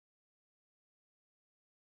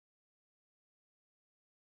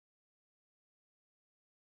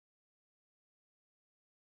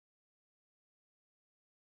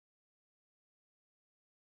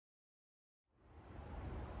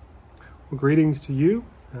Well, greetings to you.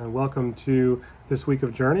 Welcome to this week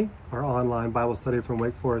of Journey, our online Bible study from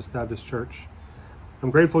Wake Forest Baptist Church.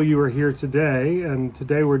 I'm grateful you are here today, and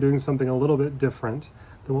today we're doing something a little bit different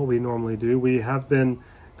than what we normally do. We have been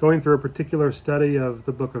going through a particular study of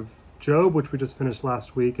the book of Job, which we just finished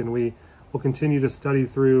last week, and we will continue to study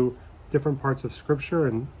through different parts of Scripture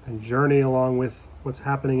and journey along with what's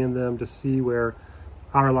happening in them to see where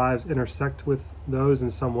our lives intersect with those in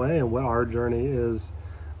some way and what our journey is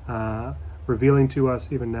revealing to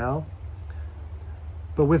us even now.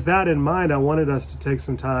 But with that in mind, I wanted us to take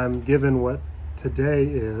some time, given what today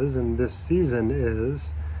is and this season is,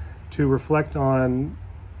 to reflect on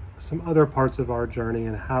some other parts of our journey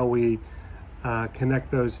and how we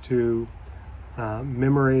connect those to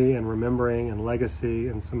memory and remembering and legacy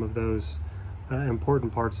and some of those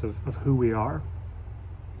important parts of who we are.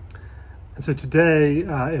 And so today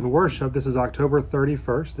in worship, this is October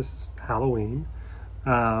 31st, this is Halloween.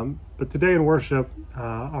 But today in worship,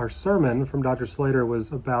 our sermon from Dr. Slater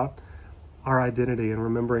was about our identity and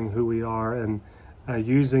remembering who we are, and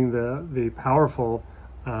using the powerful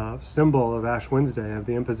symbol of Ash Wednesday, of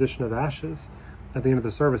the imposition of ashes at the end of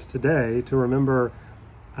the service today, to remember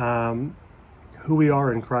who we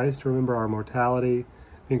are in Christ, to remember our mortality,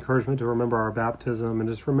 the encouragement to remember our baptism, and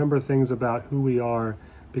just remember things about who we are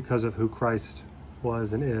because of who Christ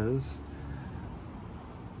was and is.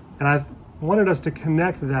 And I've wanted us to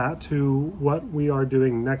connect that to what we are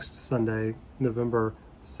doing next Sunday, November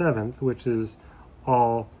 7th, which is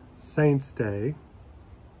All Saints Day,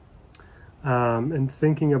 and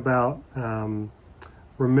thinking about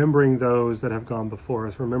remembering those that have gone before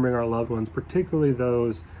us, remembering our loved ones, particularly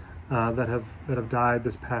those that have died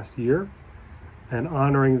this past year, and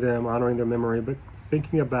honoring them, honoring their memory, but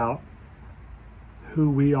thinking about who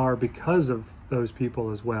we are because of those people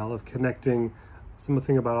as well, of connecting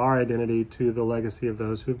something about our identity to the legacy of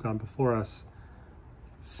those who have gone before us.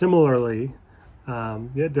 Similarly,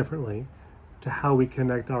 yet differently, to how we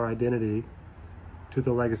connect our identity to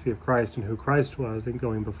the legacy of Christ and who Christ was in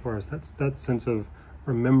going before us. That's that sense of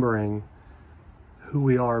remembering who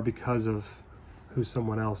we are because of who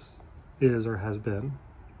someone else is or has been.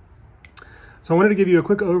 So I wanted to give you a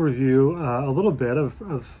quick overview, a little bit of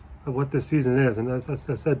what this season is. And as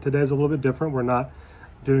I said, today's a little bit different. We're not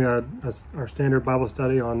doing our standard Bible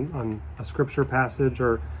study on a scripture passage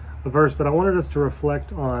or a verse, but I wanted us to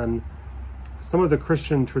reflect on some of the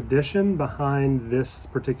Christian tradition behind this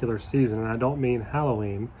particular season. And I don't mean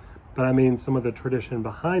Halloween, but I mean some of the tradition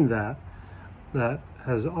behind that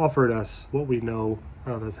has offered us what we know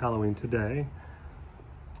of as Halloween today.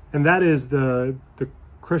 And that is the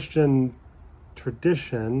Christian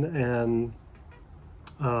tradition and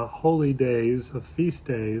holy days, of feast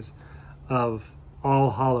days of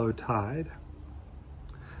Allhallowtide.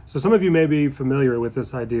 So some of you may be familiar with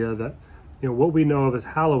this idea that, what we know of as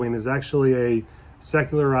Halloween is actually a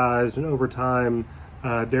secularized and over time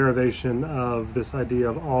derivation of this idea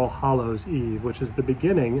of All Hallows Eve, which is the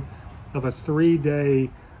beginning of a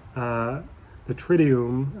 3-day, the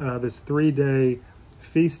Triduum, this 3-day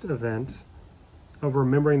feast event of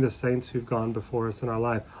remembering the saints who've gone before us in our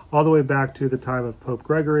life, all the way back to the time of Pope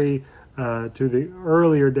Gregory, to the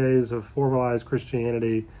earlier days of formalized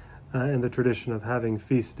Christianity and the tradition of having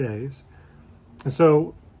feast days. And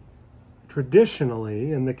so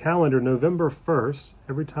traditionally in the calendar, November 1st,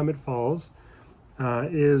 every time it falls,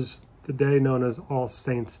 is the day known as All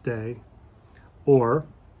Saints Day, or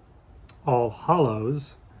All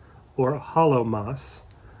Hallows, or Hallowmas,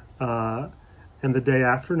 and the day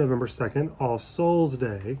after, November 2nd, All Souls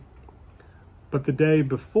Day. But the day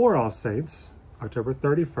before All Saints, October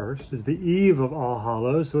 31st, is the eve of All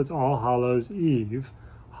Hallows, so it's All Hallows Eve.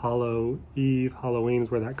 Hallow Eve, Halloween is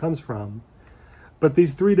where that comes from. But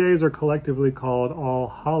these 3 days are collectively called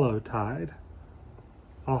Allhallowtide.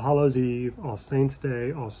 All Hallows Eve, All Saints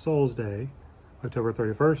Day, All Souls Day, October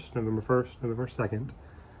 31st, November 1st, November 2nd.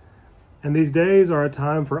 And these days are a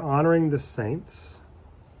time for honoring the saints,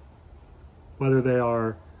 whether they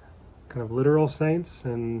are kind of literal saints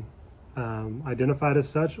and identified as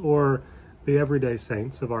such, or the everyday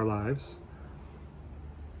saints of our lives,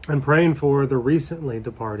 and praying for the recently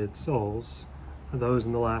departed souls, those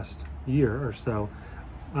in the last year or so.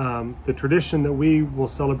 The tradition that we will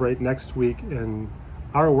celebrate next week in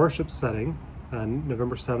our worship setting,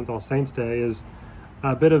 November 7th, All Saints Day, is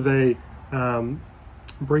a bit of a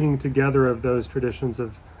bringing together of those traditions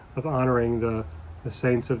of honoring the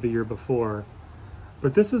saints of the year before.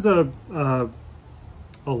 But this is a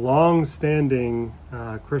long-standing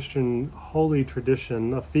Christian holy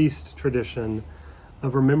tradition, a feast tradition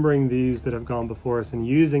of remembering these that have gone before us and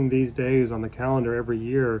using these days on the calendar every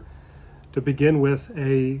year to begin with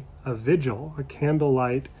a vigil, a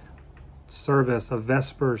candlelight service, a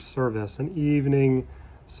vesper service, an evening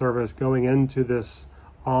service going into this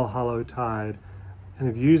Allhallowtide, and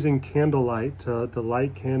of using candlelight to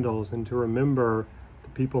light candles and to remember the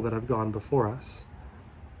people that have gone before us.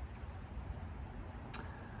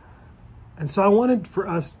 And so I wanted for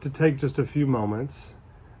us to take just a few moments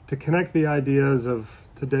to connect the ideas of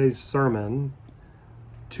today's sermon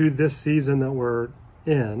to this season that we're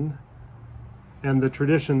in and the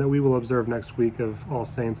tradition that we will observe next week of All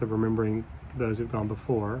Saints, of remembering those who've gone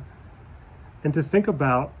before, and to think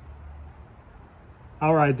about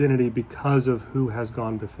our identity because of who has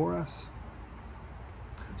gone before us.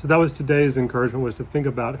 So that was today's encouragement, was to think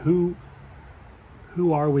about who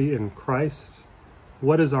are we in Christ?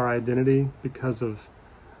 What is our identity because of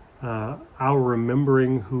our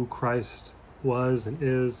remembering who Christ was and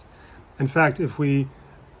is? In fact, if we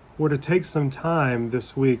were to take some time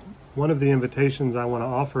this week, one of the invitations I want to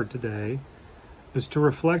offer today is to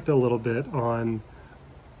reflect a little bit on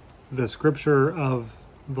the scripture of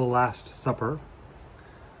the Last Supper.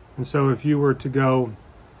 And so if you were to go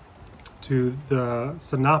to the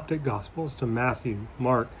synoptic gospels, to Matthew,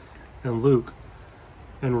 Mark, and Luke,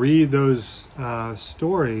 and read those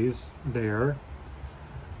stories there,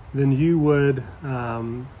 then you would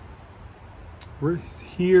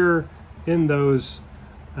hear in those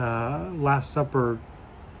Last Supper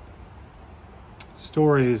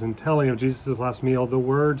stories and telling of Jesus' last meal the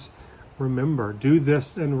words, remember, do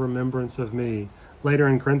this in remembrance of me. Later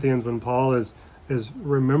in Corinthians, when Paul is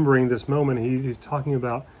remembering this moment, he's talking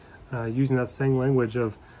about using that same language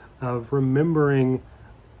of remembering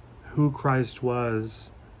who Christ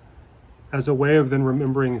was as a way of then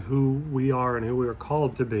remembering who we are and who we are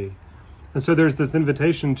called to be. And so there's this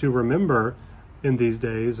invitation to remember in these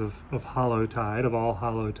days of Hallowtide, of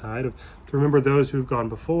Allhallowtide, to remember those who've gone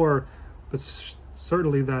before, but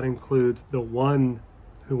certainly that includes the one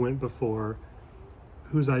who went before,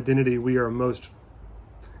 whose identity we are most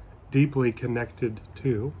deeply connected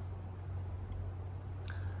to.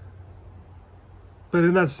 But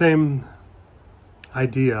in that same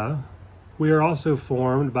idea, we are also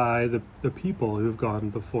formed by the people who've gone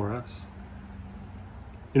before us.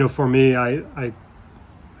 You know, for me, I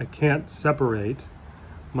can't separate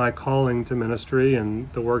my calling to ministry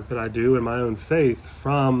and the work that I do in my own faith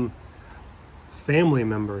from family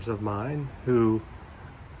members of mine who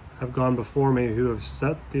have gone before me, who have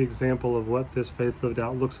set the example of what this faith lived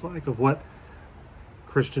out looks like, of what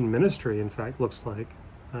Christian ministry, in fact, looks like.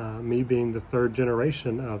 Me being the third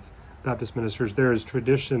generation of Baptist ministers, there is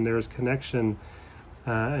tradition, there is connection,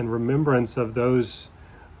 and remembrance of those,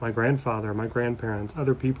 my grandfather, my grandparents,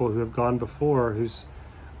 other people who have gone before, whose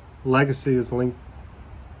legacy is linked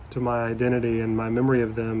to my identity, and my memory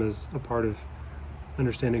of them is a part of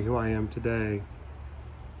understanding who I am today.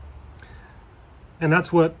 And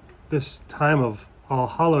that's what this time of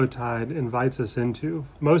Allhallowtide invites us into.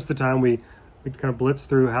 Most of the time we kind of blitz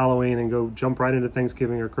through Halloween and go jump right into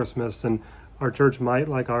Thanksgiving or Christmas, and our church might,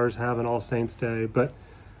 like ours, have an All Saints Day. But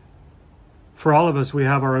for all of us, we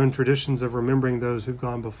have our own traditions of remembering those who've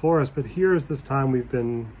gone before us. But here's this time we've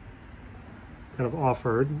been kind of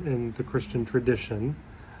offered in the Christian tradition,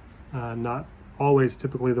 not always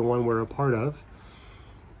typically the one we're a part of,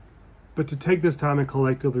 but to take this time and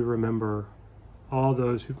collectively remember all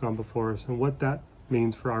those who've gone before us and what that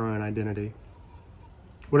means for our own identity.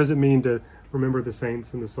 What does it mean to remember the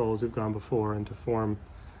saints and the souls who've gone before, and to form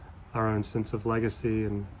our own sense of legacy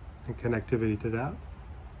and connectivity to that?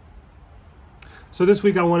 So this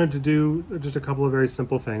week I wanted to do just a couple of very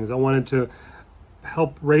simple things. I wanted to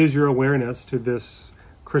help raise your awareness to this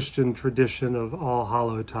Christian tradition of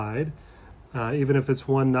Allhallowtide, even if it's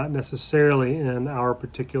one not necessarily in our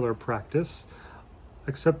particular practice,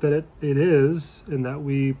 except that it is, in that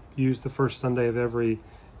we use the first Sunday of every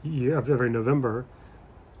year, of every November,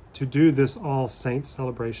 to do this All Saints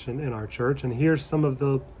celebration in our church. And here's some of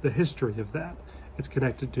the history of that. It's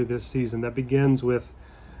connected to this season that begins with,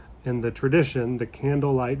 in the tradition, the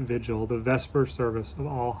candlelight vigil, the Vesper service of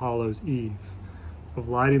All Hallows Eve, of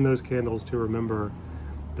lighting those candles to remember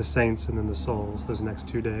the saints and then the souls those next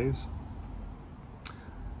 2 days.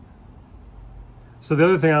 So the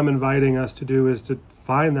other thing I'm inviting us to do is to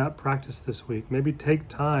find that practice this week. Maybe take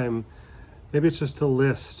time, maybe it's just to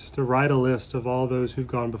write a list of all those who've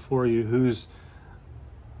gone before you, whose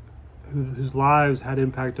lives had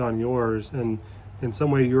impact on yours, and in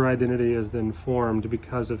some way your identity is then formed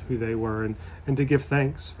because of who they were, and to give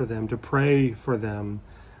thanks for them, to pray for them,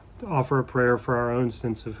 to offer a prayer for our own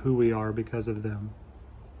sense of who we are because of them.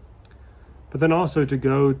 But then also to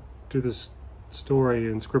go to this story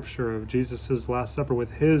in Scripture of Jesus' Last Supper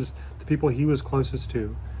with the people he was closest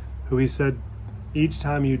to, who he said, each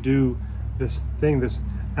time you do this thing, this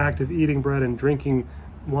act of eating bread and drinking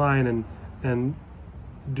wine and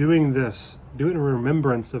doing this, do it in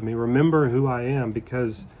remembrance of me. Remember who I am,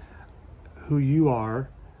 because who you are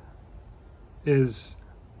is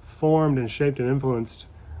formed and shaped and influenced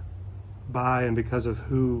by and because of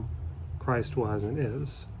who Christ was and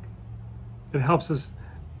is. It helps us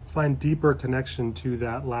find deeper connection to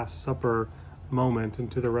that Last Supper moment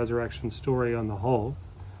and to the resurrection story on the whole,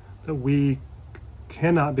 that we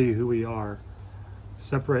cannot be who we are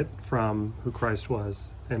separate from who Christ was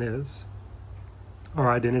and is.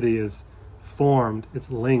 Our identity is formed, it's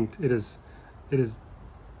linked, it is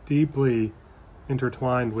deeply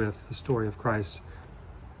intertwined with the story of Christ.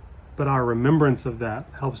 But our remembrance of that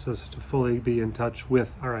helps us to fully be in touch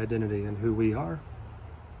with our identity and who we are.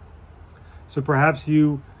 So perhaps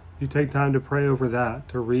you take time to pray over that,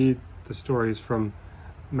 to read the stories from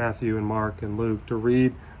Matthew and Mark and Luke, to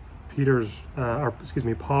read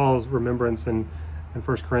Paul's remembrance in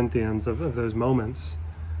 1 Corinthians of those moments,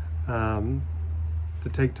 to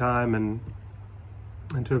take time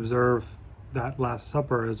and to observe that Last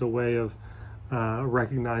Supper as a way of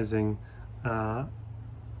recognizing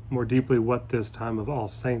more deeply what this time of all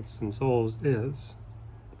saints and souls is.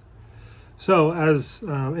 So as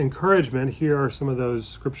encouragement, here are some of those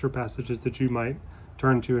scripture passages that you might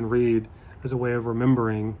turn to and read as a way of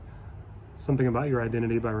remembering something about your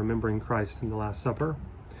identity by remembering Christ in the Last Supper.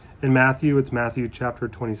 In Matthew, it's Matthew chapter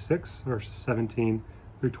 26, verses 17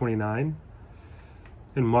 through 29.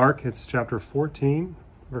 In Mark, it's chapter 14,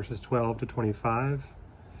 verses 12 to 25.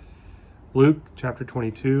 Luke chapter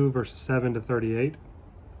 22, verses 7 to 38.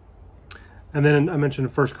 And then I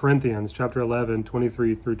mentioned 1 Corinthians chapter 11,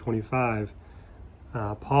 23 through 25.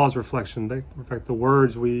 Paul's reflection, in fact, the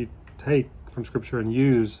words we take from Scripture and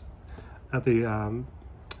use at the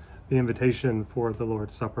invitation for the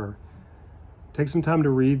Lord's Supper. Take some time to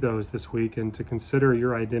read those this week and to consider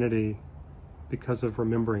your identity because of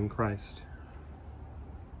remembering Christ.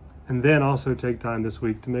 And then also take time this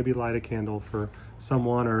week to maybe light a candle for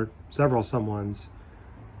someone or several someones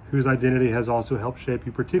whose identity has also helped shape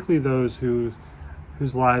you, particularly those whose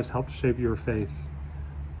lives helped shape your faith.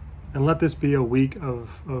 And let this be a week of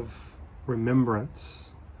remembrance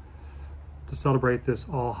to celebrate this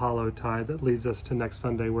Allhallowtide that leads us to next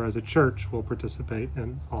Sunday, where as a church we'll participate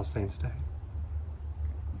in All Saints' Day.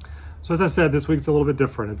 So as I said, this week's a little bit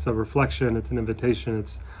different. It's a reflection, it's an invitation,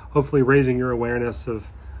 it's hopefully raising your awareness of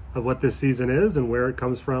what this season is and where it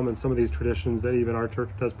comes from and some of these traditions that even our church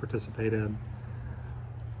does participate in.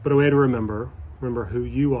 But a way to remember who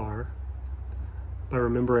you are by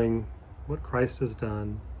remembering what Christ has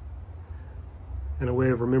done, and a way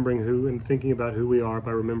of remembering who and thinking about who we are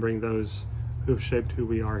by remembering those who have shaped who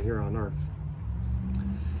we are here on earth.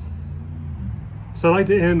 So I'd like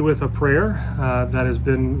to end with a prayer that has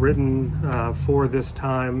been written for this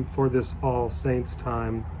time, for this All Saints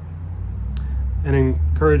time, and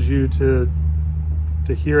encourage you to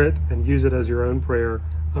hear it and use it as your own prayer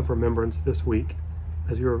of remembrance this week,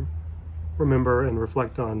 as you remember and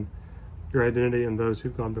reflect on your identity and those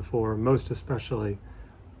who've gone before, most especially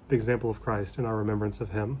the example of Christ and our remembrance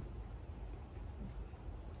of him.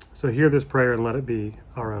 So hear this prayer and let it be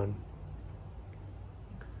our own.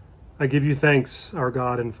 I give you thanks, our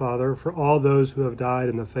God and Father, for all those who have died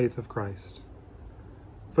in the faith of Christ,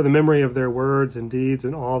 for the memory of their words and deeds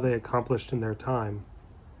and all they accomplished in their time,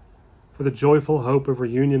 for the joyful hope of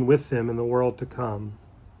reunion with them in the world to come,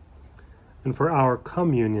 and for our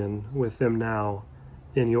communion with them now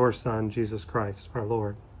in your Son, Jesus Christ, our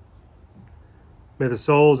Lord. May the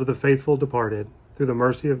souls of the faithful departed, through the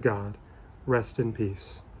mercy of God, rest in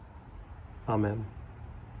peace. Amen.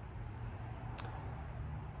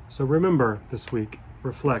 So remember this week,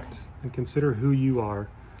 reflect, and consider who you are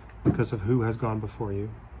because of who has gone before you.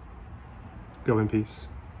 Go in peace.